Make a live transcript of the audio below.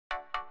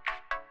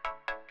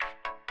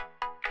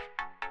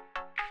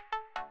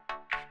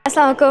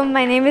Assalamu alaikum,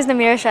 my name is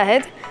Nameera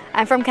Shahid.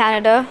 I'm from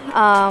Canada.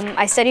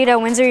 I studied at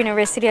Windsor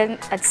University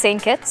at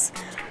St. Kitts.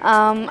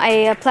 I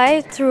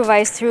applied through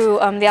VICE through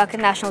the Al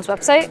National's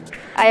website.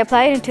 I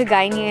applied into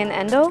gynae and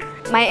endo.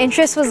 My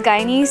interest was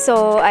gynae,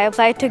 so I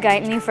applied to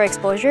gynae for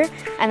exposure,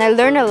 and I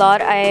learned a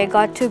lot. I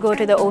got to go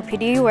to the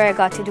OPD where I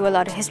got to do a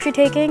lot of history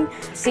taking,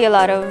 see a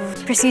lot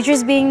of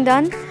procedures being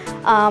done.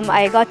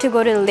 I got to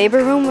go to the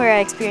labor room where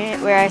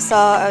I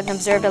saw and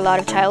observed a lot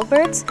of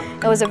childbirths.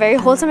 It was a very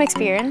wholesome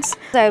experience.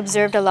 I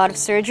observed a lot of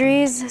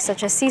surgeries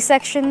such as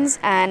C-sections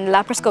and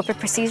laparoscopic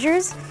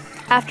procedures.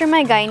 After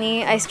my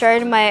gynae, I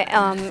started my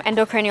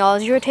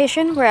endocrinology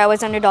rotation where I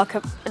was under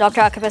Dr.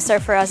 Akibas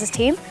Sarfaraz's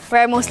team,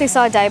 where I mostly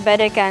saw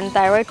diabetic and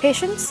thyroid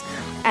patients.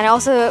 And I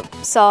also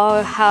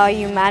saw how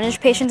you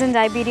manage patients in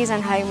diabetes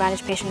and how you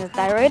manage patients with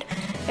thyroid.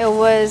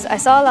 I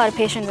saw a lot of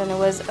patients and it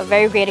was a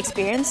very great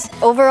experience.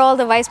 Overall,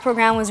 the VICE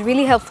program was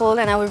really helpful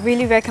and I would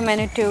really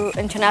recommend it to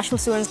international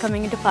students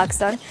coming into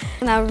Pakistan.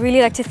 And I would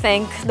really like to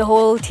thank the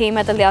whole team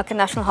at the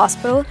National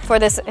Hospital for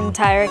this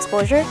entire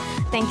exposure.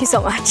 Thank you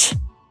so much.